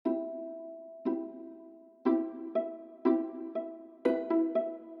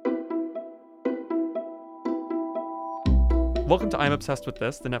Welcome to I'm Obsessed with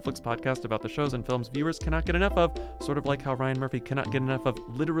This, the Netflix podcast about the shows and films viewers cannot get enough of, sort of like how Ryan Murphy cannot get enough of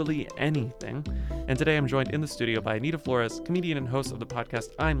literally anything. And today I'm joined in the studio by Anita Flores, comedian and host of the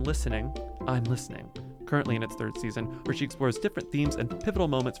podcast I'm Listening, currently in its third season, where she explores different themes and pivotal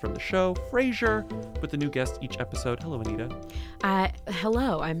moments from the show, Frasier, with a new guest each episode. Hello, Anita.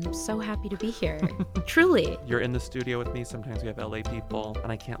 Hello. I'm so happy to be here. Truly. You're in the studio with me. Sometimes we have LA people,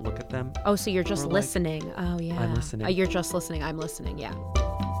 and I can't look at them. Oh, so you're just listening. Oh, yeah. I'm listening. You're just listening. I'm listening, yeah.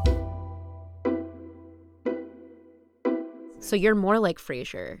 So you're more like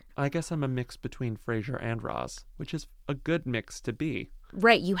Frasier. I guess I'm a mix between Frasier and Roz, which is a good mix to be.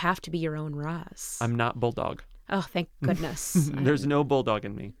 Right, you have to be your own Roz. I'm not Bulldog. Oh, thank goodness. There's no Bulldog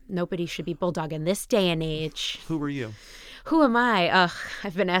in me. Nobody should be Bulldog in this day and age. Who are you? Who am I?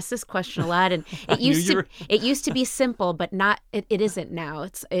 I've been asked this question a lot, and it used to be simple, but not. It isn't now.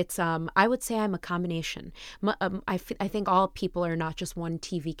 It's. I would say I'm a combination. I think all people are not just one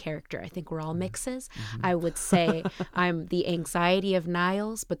TV character. I think we're all mixes. Mm-hmm. I would say I'm the anxiety of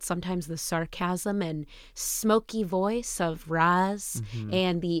Niles, but sometimes the sarcasm and smoky voice of Roz,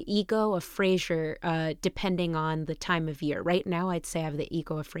 and the ego of Frasier, depending on the time of year. Right now, I'd say I have the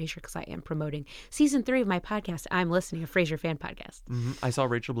ego of Frasier because I am promoting season 3 of my podcast. I'm Listening, a Frasier fan podcast. I saw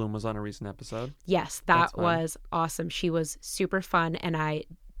Rachel Bloom was on a recent episode. Yes, that was awesome. She was super fun, and I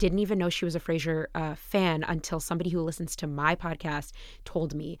didn't even know she was a Frasier fan until somebody who listens to my podcast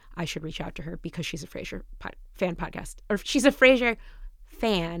told me I should reach out to her because she's a Frasier fan podcast, or she's a Frasier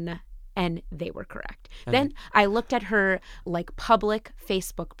fan. And they were correct. Then I looked at her public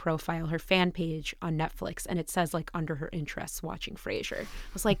Facebook profile, her fan page on Netflix, and it says under her interests watching Frasier.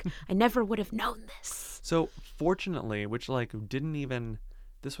 I was like, I never would have known this. So fortunately, which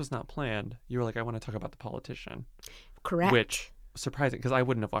this was not planned. You were like, I want to talk about The Politician. Correct. Which surprising because I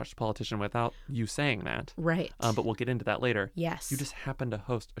wouldn't have watched The Politician without you saying that. Right. But we'll get into that later. Yes. You just happened to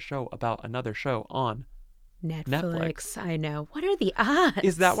host a show about another show on Netflix. I know. What are the odds?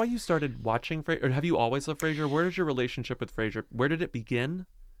 Is that why you started watching Frasier? Or have you always loved Frasier? Where is your relationship with Frasier? Where did it begin?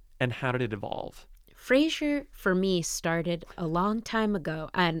 And how did it evolve? Frasier, for me, started a long time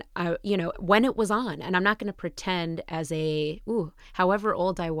ago. And, when it was on, and I'm not going to pretend however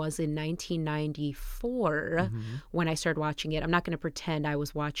old I was in 1994 when I started watching it, I'm not going to pretend I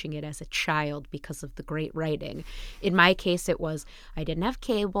was watching it as a child because of the great writing. In my case, it was, I didn't have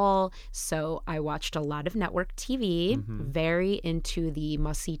cable, so I watched a lot of network TV, very into the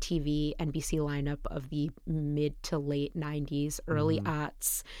must-see TV NBC lineup of the mid to late 90s, early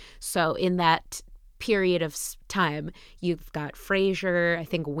aughts. So in that period of time, you've got Frasier, I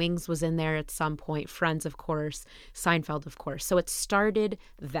think Wings was in there at some point, Friends, of course, Seinfeld, of course. So it started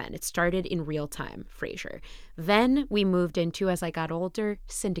then. It started in real time, Frasier. Then we moved into, as I got older,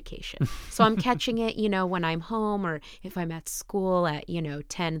 syndication. So I'm catching it, when I'm home or if I'm at school at,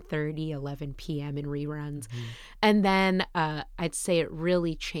 10:30, 11 p.m. in reruns. And then I'd say it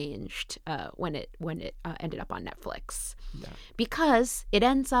really changed when it ended up on Netflix. Yeah. Because it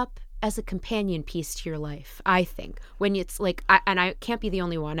ends up as a companion piece to your life, I think. When it's and I can't be the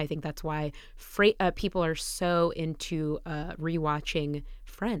only one. I think that's why people are so into rewatching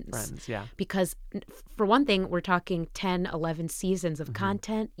Friends, yeah. Because for one thing, we're talking 10, 11 seasons of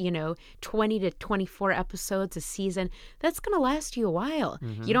content, 20 to 24 episodes a season. That's going to last you a while.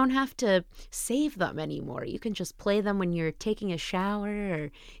 You don't have to save them anymore. You can just play them when you're taking a shower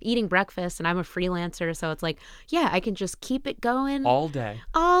or eating breakfast. And I'm a freelancer, so it's I can just keep it going. All day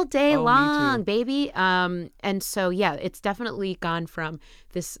long, baby. And so, it's definitely gone from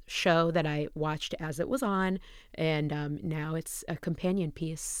this show that I watched as it was on, and now it's a companion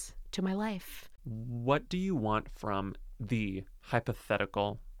piece to my life. What do you want from the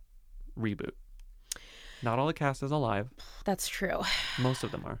hypothetical reboot? Not all the cast is alive. That's true. Most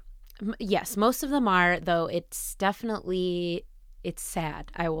of them are. Yes, most of them are, though it's definitely... It's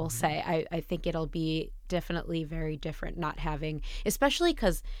sad, I will say. I think it'll be definitely very different not having, especially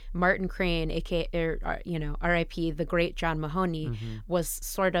because Martin Crane, aka R.I.P. the great John Mahoney, was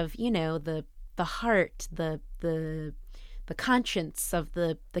sort of the heart, the conscience of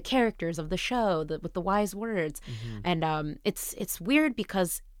the characters of the show, with the wise words, and it's weird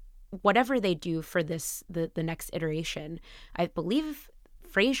because whatever they do for the next iteration, I believe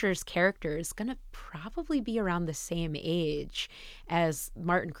Frasier's character is going to probably be around the same age as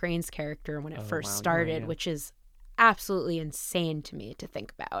Martin Crane's character when it first started, which is absolutely insane to me to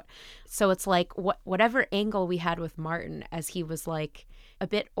think about. So it's whatever angle we had with Martin as he was a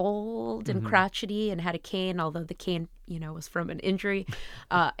bit old and crotchety and had a cane, although the cane, was from an injury.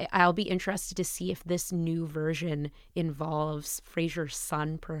 I'll be interested to see if this new version involves Frasier's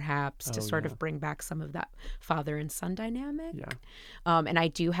son, perhaps, to sort of bring back some of that father and son dynamic. Yeah. And I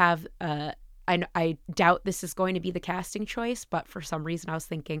do have I doubt this is going to be the casting choice, but for some reason I was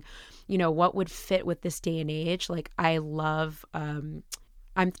thinking, what would fit with this day and age? Like, I love,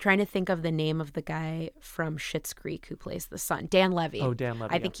 I'm trying to think of the name of the guy from Schitt's Creek who plays the son, Dan Levy. Oh, Dan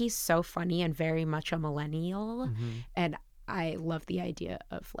Levy. I think he's so funny and very much a millennial. And I love the idea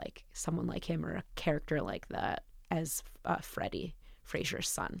of like someone like him or a character like that as Freddie, Frasier's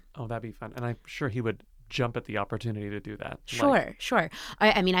son. Oh, that'd be fun. And I'm sure he would jump at the opportunity to do that. Sure.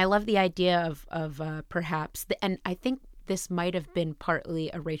 I mean, I love the idea of perhaps, and I think this might have been partly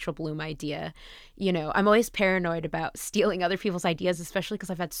a Rachel Bloom idea. I'm always paranoid about stealing other people's ideas, especially because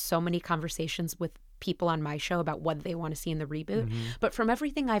I've had so many conversations with people on my show about what they want to see in the reboot. But from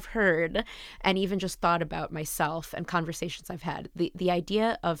everything I've heard and even just thought about myself and conversations I've had, the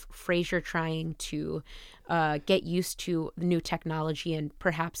idea of Frasier trying to get used to the new technology and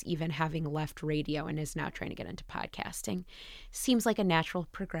perhaps even having left radio and is now trying to get into podcasting seems like a natural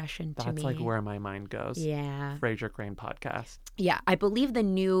progression to me. That's like where my mind goes. Yeah. Frasier Crane podcast. Yeah. I believe the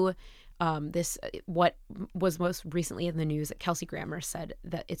new what was most recently in the news that Kelsey Grammer said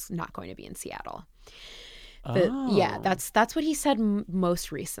that it's not going to be in Seattle. Yeah, that's what he said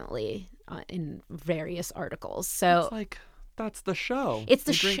most recently in various articles. So it's like, that's the show. It's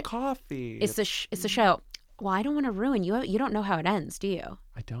the drink coffee. It's the show. Well, I don't want to ruin you. You don't know how it ends, do you?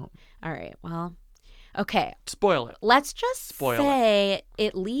 I don't. All right. Well, okay. Spoil it. Let's just say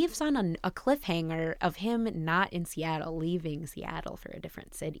it leaves on a cliffhanger of him not in Seattle, leaving Seattle for a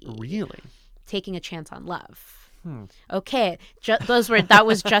different city. Really? Taking a chance on love. Okay. That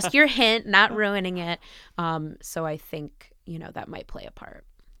was just your hint, not ruining it. So I think, that might play a part.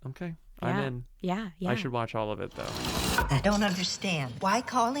 Okay. Yeah. I'm in. Yeah. I should watch all of it, though. I don't understand why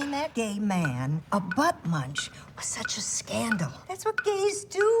calling that gay man a butt munch was such a scandal. That's what gays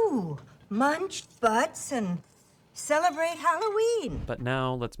do. Munch butts and celebrate Halloween. But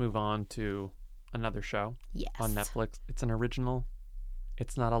now let's move on to another show on Netflix. It's an original.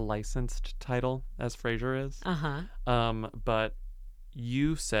 It's not a licensed title as Frasier is. But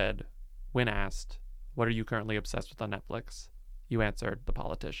you said, when asked, what are you currently obsessed with on Netflix? You answered The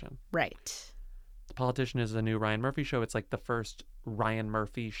Politician. Right. The Politician is a new Ryan Murphy show. It's like the first Ryan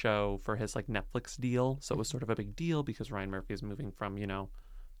Murphy show for his like Netflix deal. So it was sort of a big deal because Ryan Murphy is moving from,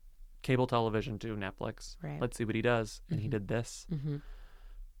 cable television to Netflix. Right. Let's see what he does. And he did this.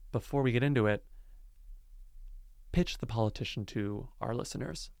 Before we get into it, pitch The Politician to our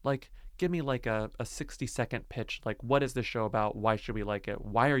listeners. Like, give me like a 60-second pitch. Like, what is this show about? Why should we like it?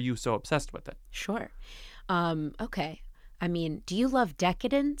 Why are you so obsessed with it? Sure. Okay. I mean, do you love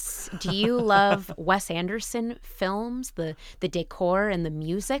decadence? Do you love Wes Anderson films, the decor and the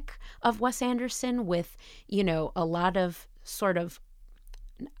music of Wes Anderson with, a lot of sort of,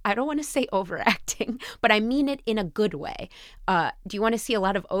 I don't want to say overacting, but I mean it in a good way. Do you want to see a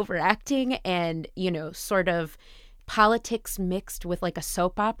lot of overacting and, sort of politics mixed with like a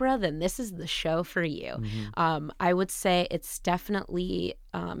soap opera? Then this is the show for you. I would say it's definitely,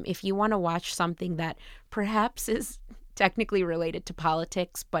 if you want to watch something that perhaps is technically related to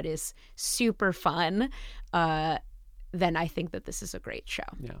politics but is super fun, then I think that this is a great show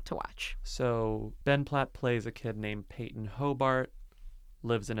to watch. So Ben Platt plays a kid named Peyton Hobart,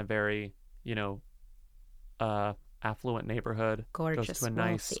 lives in a very, affluent neighborhood. Gorgeous, goes to a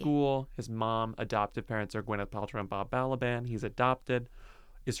nice school. His mom, adoptive parents are Gwyneth Paltrow and Bob Balaban. He's adopted,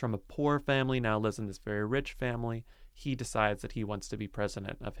 is from a poor family, now lives in this very rich family. He decides that he wants to be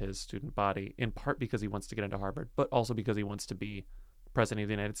president of his student body, in part because he wants to get into Harvard, but also because he wants to be president of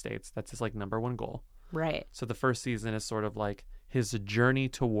the United States. That's his like number one goal. Right. So the first season is sort of like his journey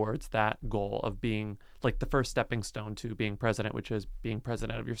towards that goal of being like the first stepping stone to being president, which is being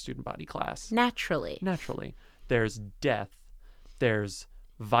president of your student body class. Naturally. There's death. There's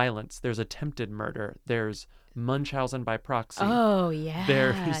violence. There's attempted murder. There's Munchausen by proxy. Oh, yeah.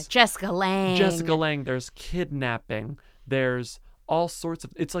 There's Jessica Lange. There's kidnapping. There's all sorts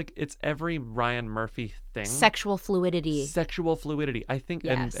of, it's every Ryan Murphy thing. Sexual fluidity. I think,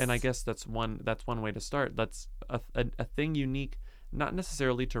 yes. and I guess that's one way to start. That's a thing unique, not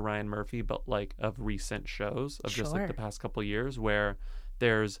necessarily to Ryan Murphy, but like of recent shows of just like the past couple years, where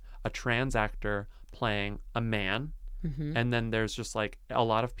there's a trans actor playing a man, and then there's just like a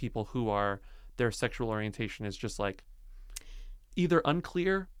lot of people who are, their sexual orientation is just like either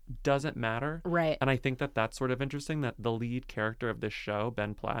unclear, doesn't matter. Right. And I think that that's sort of interesting, that the lead character of this show,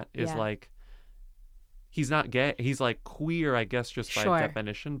 Ben Platt, is like, he's not gay. He's like queer, I guess, just by Sure.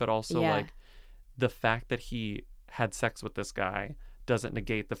 definition, but also Yeah. like the fact that he had sex with this guy doesn't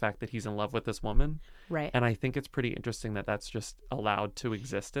negate the fact that he's in love with this woman. Right. And I think it's pretty interesting that that's just allowed to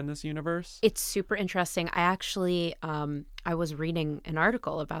exist in this universe. It's super interesting. I actually, I was reading an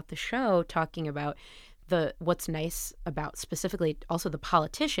article about the show talking about what's nice about specifically also The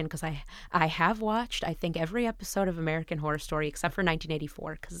Politician, because I have watched, I think, every episode of American Horror Story except for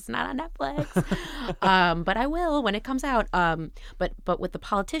 1984 because it's not on Netflix. But I will when it comes out. But with The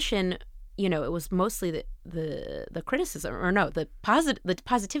Politician, you know, it was mostly the criticism, or no, the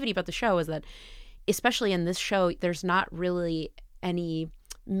positivity about the show is that, especially in this show, there's not really any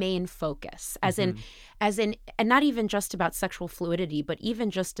main focus, as in, and not even just about sexual fluidity, but even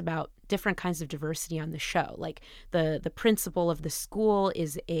just about different kinds of diversity on the show. Like the principal of the school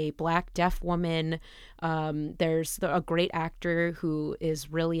is a Black deaf woman. There's a great actor who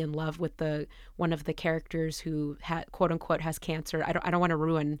is really in love with one of the characters who quote unquote has cancer. I don't want to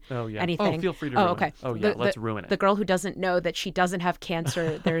ruin anything. Oh, feel free to ruin okay. it. Oh yeah, let's ruin it. The girl who doesn't know that she doesn't have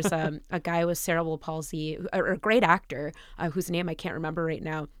cancer. There's a guy with cerebral palsy, or a great actor whose name I can't remember right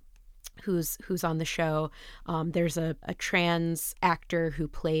now, who's on the show. There's a trans actor who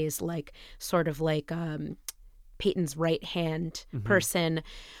plays like sort of like Peyton's right hand person.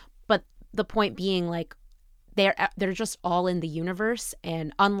 But the point being, like, they're just all in the universe,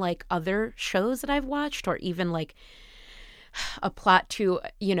 and unlike other shows that I've watched, or even like a plot to,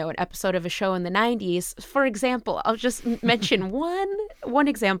 you know, an episode of a show in the 90s. For example, I'll just mention one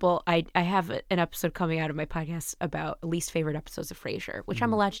example. I have an episode coming out of my podcast about least favorite episodes of Frasier, which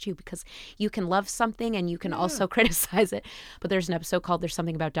I'm allowed to do because you can love something and you can also criticize it. But there's an episode called There's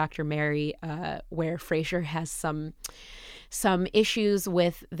Something About Dr. Mary, where Frasier has some issues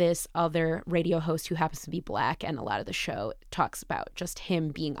with this other radio host who happens to be Black, and a lot of the show talks about just him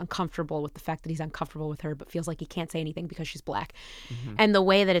being uncomfortable with the fact that he's uncomfortable with her but feels like he can't say anything because she's Black. And the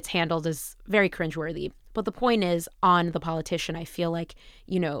way that it's handled is very cringeworthy. But the point is, on The Politician, I feel like,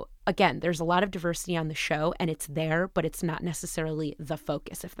 you know, again, there's a lot of diversity on the show, and it's there, but it's not necessarily the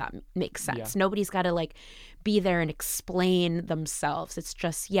focus, if that makes sense. Yeah. Nobody's got to like be there and explain themselves. It's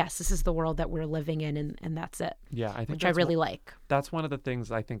just, yes, this is the world that we're living in, and that's it. Yeah, I think which I really like. That's one of the things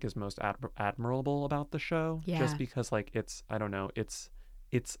I think is most admirable about the show. Yeah. Just because, like, it's, I don't know, it's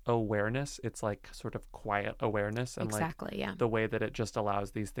awareness. It's like sort of quiet awareness, and Exactly, yeah. the way that it just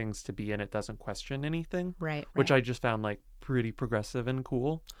allows these things to be, and it doesn't question anything. Right. Which I just found like pretty progressive and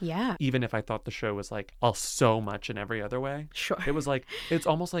cool. Yeah. Even if I thought the show was like all so much in every other way. Sure. It was like, it's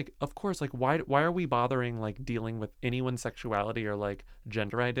almost like, of course, like why are we bothering like dealing with anyone's sexuality or like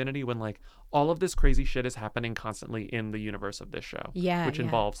gender identity when like all of this crazy shit is happening constantly in the universe of this show. Yeah. Which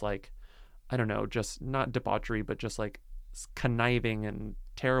involves like, I don't know, just not debauchery, but just like conniving and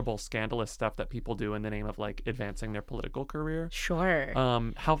terrible scandalous stuff that people do in the name of like advancing their political career. Sure.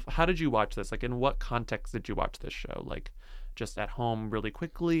 How did you watch this? Like, in what context did you watch this show? Like, just at home really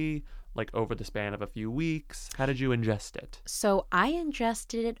quickly, like over the span of a few weeks? How did you ingest it? So I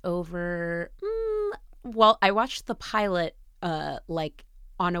ingested it over, well, I watched the pilot like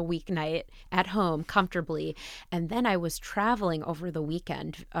on a weeknight at home comfortably, and then I was traveling over the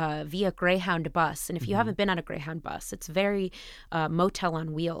weekend via Greyhound bus. And if you haven't been on a Greyhound bus, it's very Motel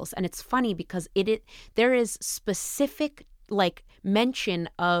on Wheels. And it's funny because there is specific like mention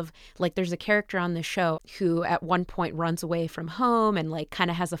of like, there's a character on the show who at one point runs away from home and like kind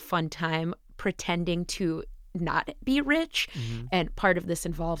of has a fun time pretending to not be rich. And part of this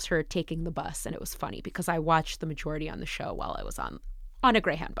involves her taking the bus. And it was funny because I watched the majority on the show while I was on a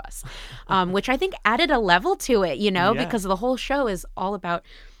Greyhound bus, which I think added a level to it, you know, because the whole show is all about,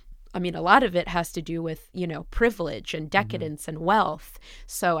 I mean, a lot of it has to do with, you know, privilege and decadence and wealth.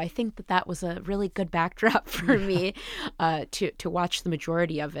 So I think that was a really good backdrop for me to watch the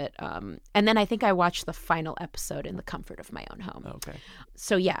majority of it. And then I think I watched the final episode in the comfort of my own home. Okay.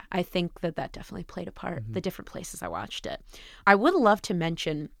 So yeah, I think that definitely played a part, the different places I watched it. I would love to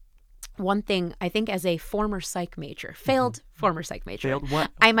mention one thing, I think, as a former psych major, failed former psych major. Failed what?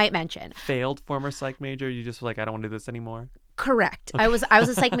 I might mention. Failed former psych major? You just were like, I don't want to do this anymore? Correct. Okay. I was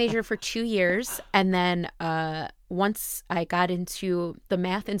a psych major for 2 years, and then once I got into the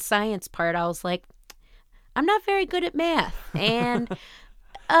math and science part, I was like, I'm not very good at math, and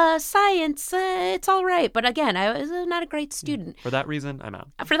science, it's all right. But again, I was not a great student. For that reason, I'm out.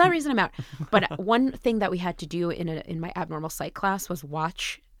 For that reason, I'm out. But one thing that we had to do in my abnormal psych class was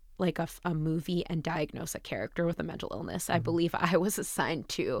watch like a movie and diagnose a character with a mental illness. I believe I was assigned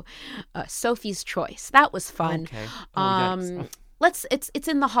to Sophie's Choice. That was fun. Okay. Oh, it's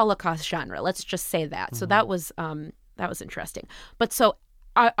in the Holocaust genre. Let's just say that. So that was interesting. But so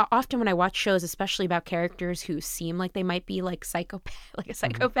often when I watch shows, especially about characters who seem like they might be like a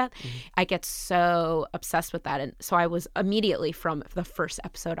psychopath, I get so obsessed with that. And so I was immediately from the first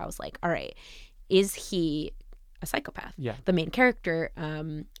episode, I was like, all right, is he a psychopath? Yeah. The main character.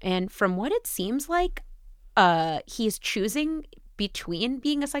 And from what it seems like, he's choosing between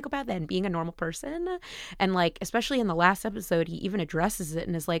being a psychopath and being a normal person. And like, especially in the last episode, he even addresses it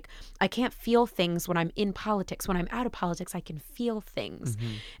and is like, I can't feel things when I'm in politics. When I'm out of politics, I can feel things.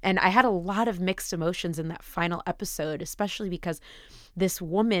 And I had a lot of mixed emotions in that final episode, especially because this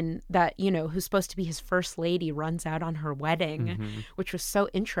woman that, you know, who's supposed to be his first lady runs out on her wedding, which was so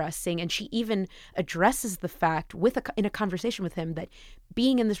interesting. And she even addresses the fact in a conversation with him that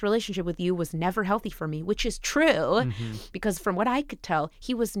being in this relationship with you was never healthy for me, which is true, because from what I could tell,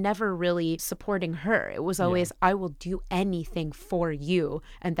 he was never really supporting her. It was always, I will do anything for you.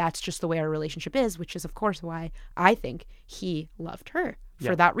 And that's just the way our relationship is, which is, of course, why I think he loved her.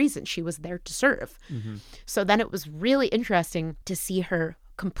 For that reason, she was there to serve. So then it was really interesting to see her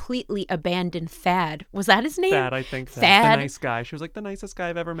completely abandon Thad. Was that his name? Thad, I think. Thad. The nice guy. She was like the nicest guy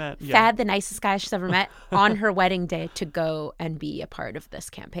I've ever met. Thad, the nicest guy she's ever met, on her wedding day to go and be a part of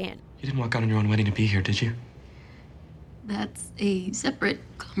this campaign. You didn't walk out on your own wedding to be here, did you? That's a separate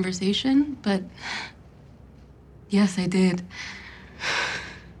conversation, but yes, I did.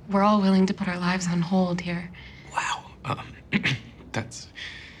 We're all willing to put our lives on hold here. Wow.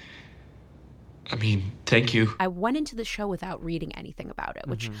 Thank you. I went into the show without reading anything about it,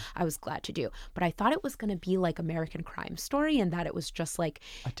 which I was glad to do. But I thought it was going to be like American Crime Story, and that it was just like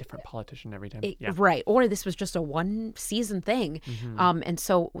a different politician every time. Right. Or this was just a one season thing. And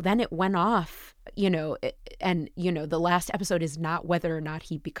so then it went off, you know, and, you know, the last episode is not whether or not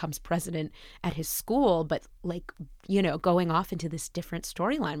he becomes president at his school, but like, you know, going off into this different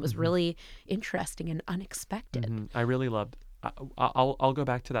storyline was really interesting and unexpected. I really loved I'll go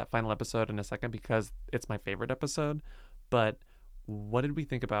back to that final episode in a second because it's my favorite episode. But what did we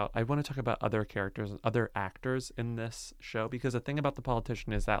think about? I want to talk about other characters, other actors in this show, because the thing about The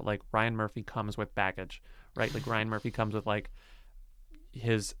Politician is that like Ryan Murphy comes with baggage, right? Like Ryan Murphy comes with like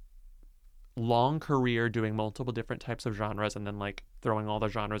his long career doing multiple different types of genres and then like throwing all the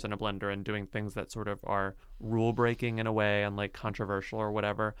genres in a blender and doing things that sort of are rule breaking in a way and like controversial or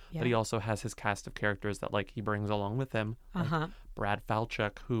whatever. But he also has his cast of characters that like he brings along with him. Like Brad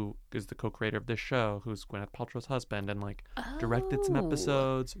Falchuk, who is the co-creator of this show, who's Gwyneth Paltrow's husband, and like directed some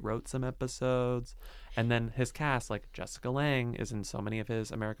episodes, wrote some episodes. And then his cast, like Jessica Lange, is in so many of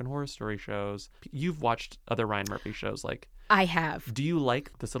his American Horror Story shows. You've watched other Ryan Murphy shows, like I have. Do you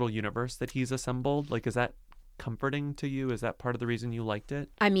like this little universe that he's assembled? Like, is that comforting to you? Is that part of the reason you liked it?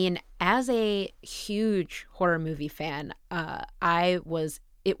 I mean, as a huge horror movie fan, it was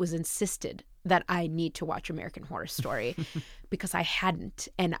insisted that I need to watch American Horror Story because I hadn't,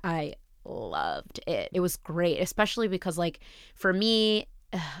 and I loved it. It was great, especially because like for me,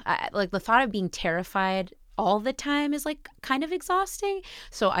 like the thought of being terrified all the time is like kind of exhausting.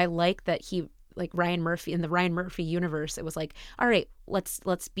 So I like that he, like Ryan Murphy, in the Ryan Murphy universe, it was like, all right,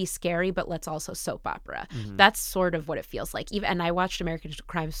 let's be scary, but let's also soap opera. That's sort of what it feels like. And I watched American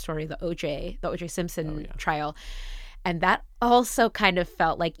Crime Story, the O.J. Simpson trial. And that also kind of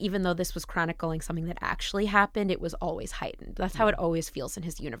felt like, even though this was chronicling something that actually happened, it was always heightened. That's how it always feels in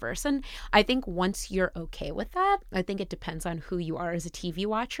his universe. And I think once you're okay with that, I think it depends on who you are as a TV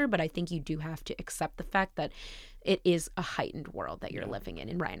watcher, but I think you do have to accept the fact that it is a heightened world that you're living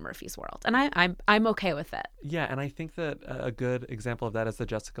in Ryan Murphy's world. And I'm okay with it. Yeah, and I think that a good example of that is the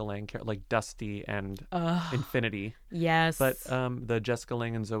Jessica Lange character, like Dusty and Infinity. Yes. But the Jessica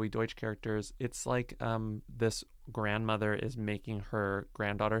Lange and Zoe Deutsch characters, it's like this grandmother is making her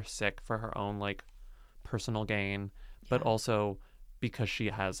granddaughter sick for her own like personal gain, but also because she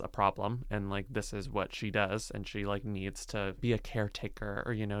has a problem and like this is what she does and she like needs to be a caretaker,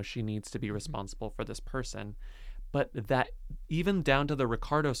 or you know, she needs to be responsible for this person. But that, even down to the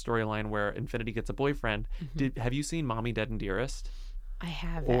Ricardo storyline where Infinity gets a boyfriend, have you seen Mommy Dead and Dearest? I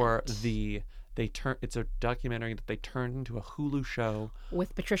haven't. Or it's a documentary that they turned into a Hulu show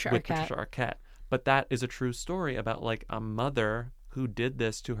with Patricia Arquette. But that is a true story about like a mother who did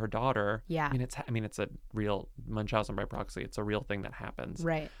this to her daughter. Yeah. I mean it's a real Munchausen by proxy. It's a real thing that happens.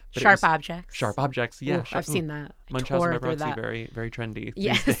 Right. But Sharp objects. Yeah. Ooh, I've seen that. Munchausen by proxy, very, very trendy.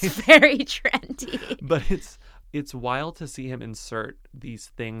 Yes, very trendy. But it's wild to see him insert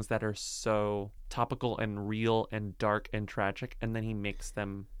these things that are so topical and real and dark and tragic, and then he makes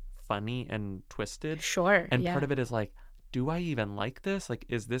them funny and twisted. Sure. And part of it is like, do I even like this? Like,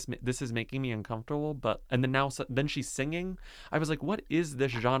 is this is making me uncomfortable? But and then she's singing. I was like, what is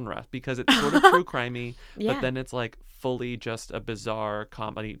this genre? Because it's sort of true crimey, Yeah. but then it's like fully just a bizarre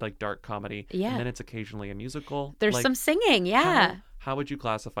comedy, like dark comedy. Yeah. And then it's occasionally a musical. There's Like, some singing. Yeah. How would you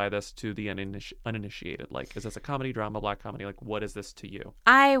classify this to the uninitiated? Like, is this a comedy, drama, black comedy? Like, what is this to you?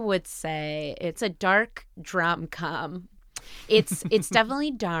 I would say it's a dark drum-com. It's definitely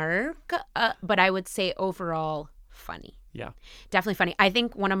dark, but I would say overall funny. Yeah. Definitely funny. I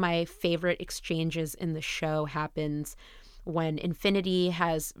think one of my favorite exchanges in the show happens when Infinity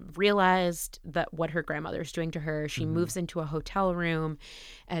has realized that what her grandmother's doing to her. She moves into a hotel room,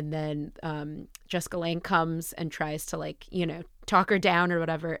 and then Jessica Lange comes and tries to, like, you know, talk her down or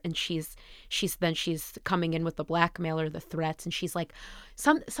whatever, and she's coming in with the blackmail or the threats, and she's like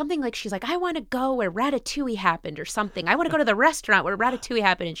something like, she's like, I want to go where Ratatouille happened or something. I want to go to the restaurant where Ratatouille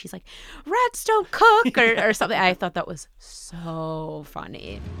happened, and she's like, rats don't cook or something. I thought that was so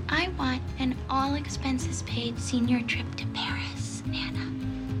funny. I want an all-expenses-paid senior trip to Paris, Nana.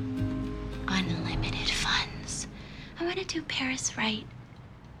 Unlimited funds. I want to do Paris right.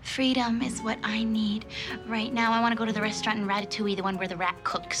 Freedom is what I need. Right now, I want to go to the restaurant in Ratatouille, the one where the rat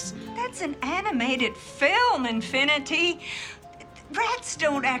cooks. That's an animated film, Infinity. Rats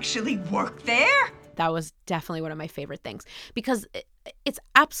don't actually work there. That was definitely one of my favorite things, because it's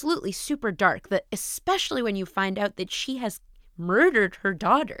absolutely super dark, that especially when you find out that she has murdered her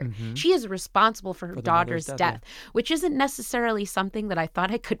daughter. She is responsible for her the daughter's mother's death, which isn't necessarily something that I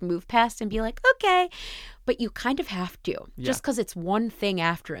thought I could move past and be like, okay, but you kind of have to, just because it's one thing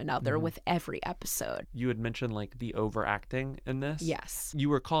after another with every episode. You had mentioned like the overacting in this. Yes. You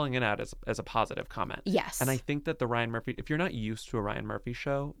were calling it out as a positive comment. Yes. And I think that the Ryan Murphy, if you're not used to a Ryan Murphy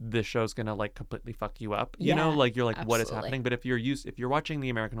show, this show's gonna like completely fuck you up. You know, Yeah, like you're like, what is absolutely. happening? But if you're watching the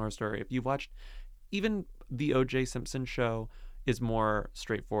American Horror Story, if you've watched even the O.J. Simpson show, is more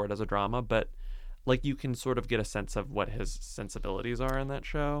straightforward as a drama, but like you can sort of get a sense of what his sensibilities are in that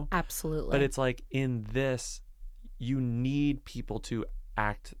show. Absolutely. But it's like in this, you need people to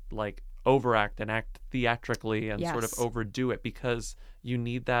act like overact and act theatrically and sort of Yes. overdo it, because you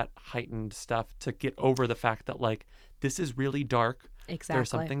need that heightened stuff to get over the fact that like this is really dark. Exactly. There are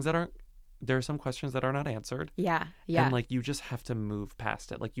some things there are some questions that are not answered. Yeah. Yeah. And like you just have to move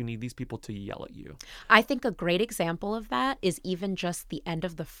past it. Like you need these people to yell at you. I think a great example of that is even just the end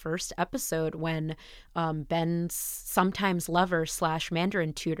of the first episode when Ben's sometimes lover /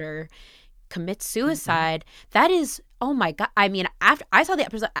 Mandarin tutor commits suicide. That is, oh my God. I mean, after I saw the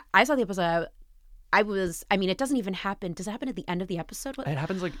episode, it doesn't even happen. Does it happen at the end of the episode? It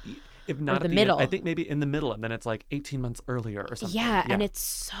happens like, if not the at the middle. end, I think maybe in the middle, and then it's like 18 months earlier or something. Yeah, and it's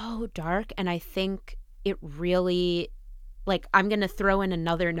so dark, and I think it really, like, I'm gonna throw in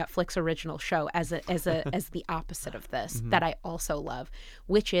another Netflix original show as the opposite of this that I also love,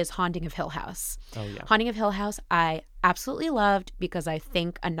 which is Haunting of Hill House. Oh yeah. Haunting of Hill House, I absolutely loved, because I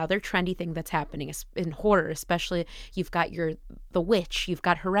think another trendy thing that's happening is in horror, especially, you've got The Witch, you've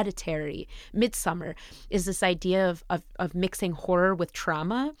got Hereditary, Midsummer, is this idea of mixing horror with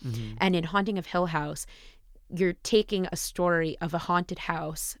trauma. And in Haunting of Hill House, you're taking a story of a haunted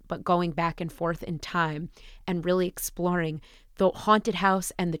house, but going back and forth in time and really exploring the haunted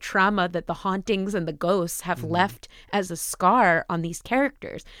house and the trauma that the hauntings and the ghosts have left as a scar on these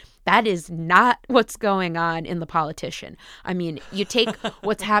characters. That is not what's going on in The Politician. I mean, you take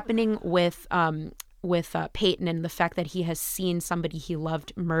what's happening with Peyton and the fact that he has seen somebody he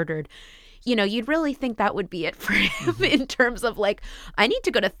loved murdered. You know, you'd really think that would be it for him in terms of like, I need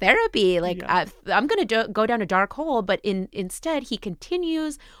to go to therapy. Like, I'm going to go down a dark hole. But instead, he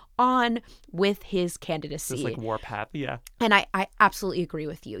continues on with his candidacy. This like warpath. Yeah. And I absolutely agree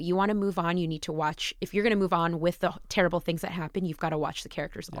with you. You want to move on, you need to watch. If you're going to move on with the terrible things that happen, you've got to watch the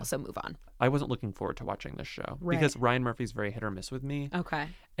characters also move on. I wasn't looking forward to watching this show Right. because Ryan Murphy's very hit or miss with me. Okay.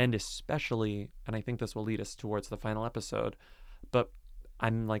 And especially, and I think this will lead us towards the final episode, but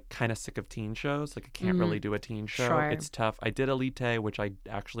I'm like kind of sick of teen shows. Like I can't really do a teen show. Sure. It's tough. I did Elite, which I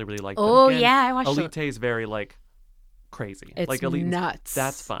actually really liked. Oh, But again, yeah, I watched Elite is very like crazy. It's like Elite, nuts.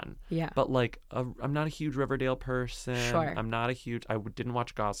 That's fun. Yeah. But like I'm not a huge Riverdale person. Sure. I'm not a huge. Didn't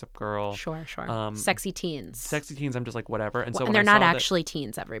watch Gossip Girl. Sure. Um, Sexy teens. Sexy teens. I'm just like whatever. And so and when they're I not saw that- actually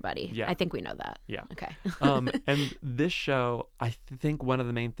teens, everybody. Yeah. I think we know that. Yeah. Okay. And this show, I think one of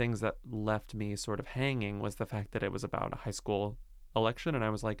the main things that left me sort of hanging was the fact that it was about a high school election, and I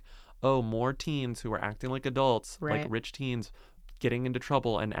was like, oh, more teens who are acting like adults, Right. like rich teens getting into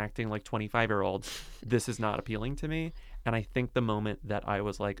trouble and acting like 25-year-olds. This is not appealing to me. And I think the moment that I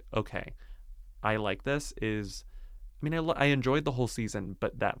was like, okay, I like this is I mean, I enjoyed the whole season,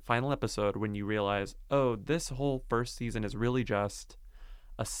 but that final episode when you realize, oh, this whole first season is really just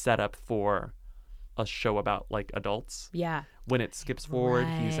a setup for a show about like adults. Yeah. When it skips forward,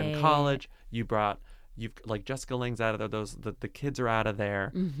 he's in college. You've like Jessica Lange's out of there. The kids are out of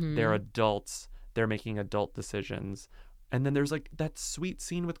there. They're adults. They're making adult decisions. And then there's like that sweet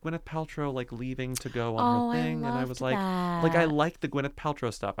scene with Gwyneth Paltrow like leaving to go on her thing. And I was like I like the Gwyneth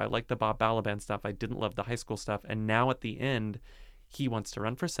Paltrow stuff. I like the Bob Balaban stuff. I didn't love the high school stuff. And now at the end, he wants to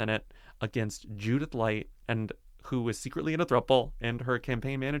run for Senate against Judith Light, and who is secretly in a throuple, and her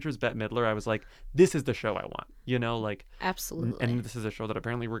campaign manager is Bette Midler. I was like, this is the show I want, like. Absolutely. And this is a show that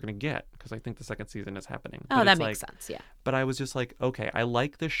apparently we're going to get, because I think the second season is happening. Oh, that makes sense, yeah. But I was just like, okay, I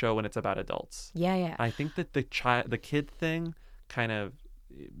like this show when it's about adults. Yeah. I think that the kid thing kind of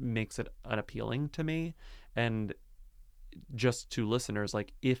makes it unappealing to me. And just to listeners,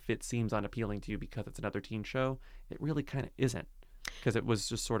 like, if it seems unappealing to you because it's another teen show, it really kind of isn't. Because it was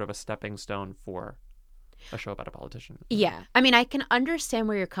just sort of a stepping stone for a show about a politician. Yeah. I mean, I can understand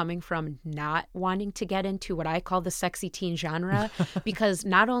where you're coming from not wanting to get into what I call the sexy teen genre, because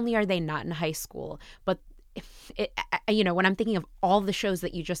not only are they not in high school, but when I'm thinking of all the shows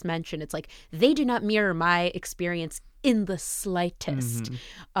that you just mentioned, it's like they do not mirror my experience in the slightest.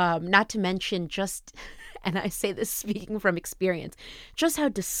 Not to mention just, and I say this speaking from experience, just how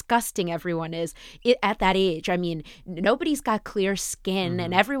disgusting everyone is at that age. I mean, nobody's got clear skin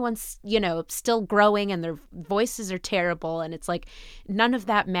and everyone's, still growing and their voices are terrible. And it's like none of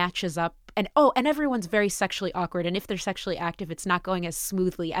that matches up. And everyone's very sexually awkward. And if they're sexually active, it's not going as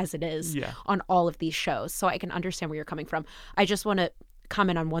smoothly as it is on all of these shows. So I can understand where you're coming from. I just want to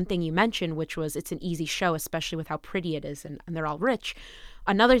comment on one thing you mentioned, which was it's an easy show, especially with how pretty it is and they're all rich.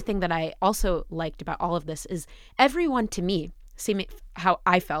 Another thing that I also liked about all of this is everyone, to me, seeming how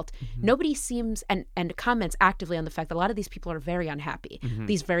I felt, nobody seems and comments actively on the fact that a lot of these people are very unhappy,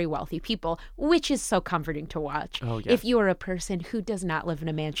 these very wealthy people, which is so comforting to watch. Oh, yeah. If you are a person who does not live in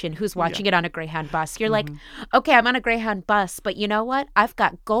a mansion, who's watching it on a Greyhound bus, you're like, okay, I'm on a Greyhound bus, but you know what? I've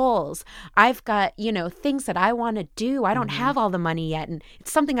got goals. I've got, things that I want to do. I don't have all the money yet, and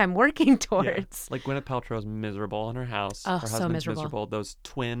it's something I'm working towards. Like Gwyneth Paltrow's miserable in her house. Oh, her so husband's miserable. Those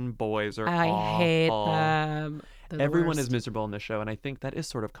twin boys are I awful. hate them. Everyone is miserable in this show, and I think that is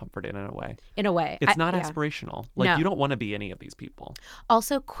sort of comforting in a way. In a way. It's not aspirational. Like, No. you don't want to be any of these people.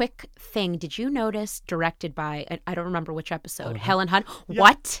 Also, quick thing. Did you notice, directed by, I don't remember which episode, Oh, Helen Hunt?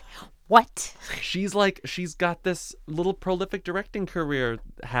 Yeah. What? She's got this little prolific directing career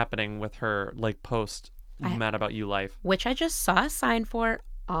happening with her, like, post Mad About You life. Which I just saw a sign for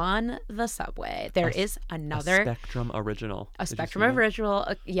on the subway. There is another... A Spectrum original. A Did you Spectrum see that? original,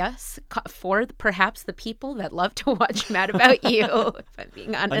 yes, for perhaps the people that love to watch Mad About You, if I'm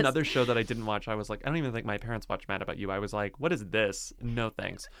being honest. Another show that I didn't watch, I was like, I don't even think my parents watched Mad About You. I was like, what is this? No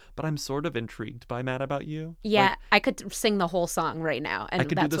thanks. But I'm sort of intrigued by Mad About You. Yeah, Like, I could sing the whole song right now, and I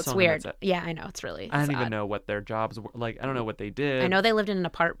could do that's the what's song and weird. that's it. Yeah, I know, it's really I don't odd. even know what their jobs were. Like, I don't know what they did. I know they lived in an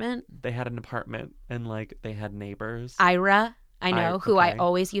apartment. They had an apartment, and, like, they had neighbors. Ira, I know, who I okay.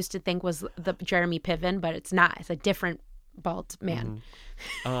 always used to think was the Jeremy Piven, but it's not. It's a different bald man.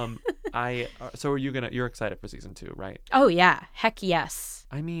 So you're excited for season 2, right? Oh, yeah. Heck yes.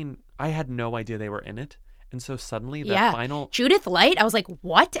 I mean, I had no idea they were in it. And so suddenly that final... Judith Light, I was like,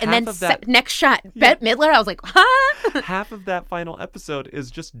 what? And Half then of that- next shot, Bette Midler, I was like, huh? half of that final episode is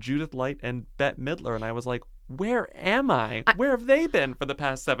just Judith Light and Bette Midler. And I was like, where am I? Where have they been for the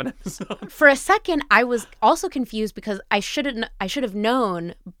past 7 episodes? For a second, I was also confused because I should have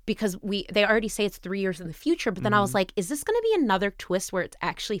known, because they already say it's 3 years in the future. But then I was like, is this going to be another twist where it's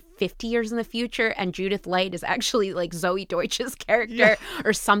actually 50 years in the future and Judith Light is actually like Zoe Deutsch's character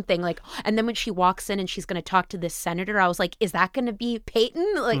or something? Like, and then when she walks in and she's going to talk to this senator, I was like, is that going to be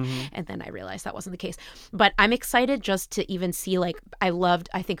Peyton? Like, and then I realized that wasn't the case. But I'm excited just to even see, like,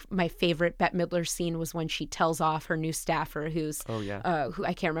 I think my favorite Bette Midler scene was when she tells off her new staffer who's who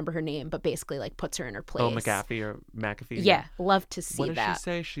I can't remember her name, but basically like puts her in her place. Oh, McAfee or McAfee? Yeah, love to see what does that. she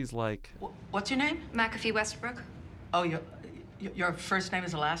say? She's like... What's your name? McAfee Westbrook. Oh, your first name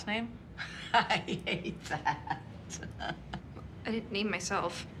is a last name? I hate that. I didn't name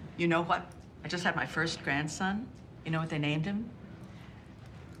myself. You know what? I just had my first grandson. You know what they named him?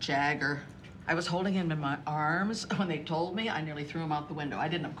 Jagger. I was holding him in my arms when they told me. I nearly threw him out the window. I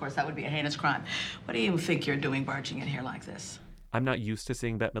didn't, of course. That would be a heinous crime. What do you think you're doing barging in here like this? I'm not used to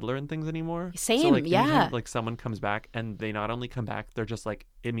seeing Bette Midler in things anymore. Same, so, like, yeah. anytime, like, someone comes back and they not only come back, they're just, like,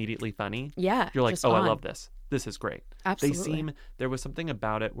 immediately funny. Yeah, You're like, just oh, on. I love this. This is great. Absolutely. There was something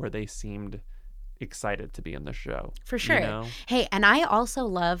about it where they seemed excited to be in the show. For sure. You know? Hey, and I also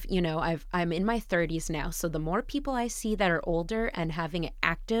love, I'm in my 30s now. So the more people I see that are older and having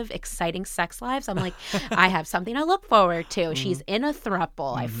active, exciting sex lives, I'm like, I have something to look forward to. She's in a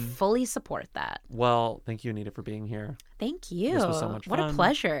throuple. I fully support that. Well, thank you, Anita, for being here. Thank you. This was so much What fun. a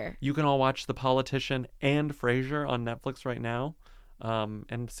pleasure. You can all watch The Politician and Frasier on Netflix right now.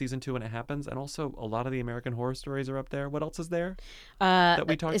 And season 2 when it happens. And also a lot of the American Horror Stories are up there. What else is there that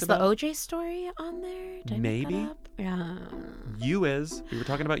we talked about? Is the OJ story on there? Did I make Maybe. that up? Yeah. You is. We were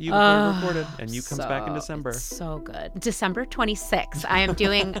talking about you before we recorded. And you comes back in December. It's so good. December 26th.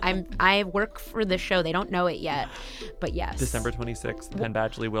 I work for the show. They don't know it yet. But yes. December 26th. Penn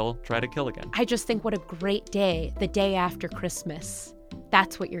Badgley will try to kill again. I just think what a great day. The day after Christmas.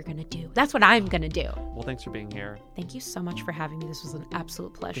 That's what you're going to do. That's what I'm going to do. Well, thanks for being here. Thank you so much for having me. This was an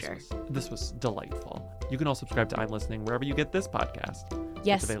absolute pleasure. This was delightful. You can all subscribe to I'm Listening wherever you get this podcast.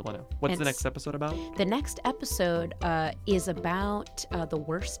 Yes. It's available now. What's the next episode about? The next episode is about the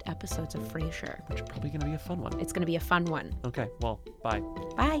worst episodes of Frasier. Which is probably going to be a fun one. It's going to be a fun one. Okay, well, bye.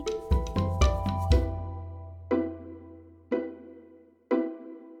 Bye.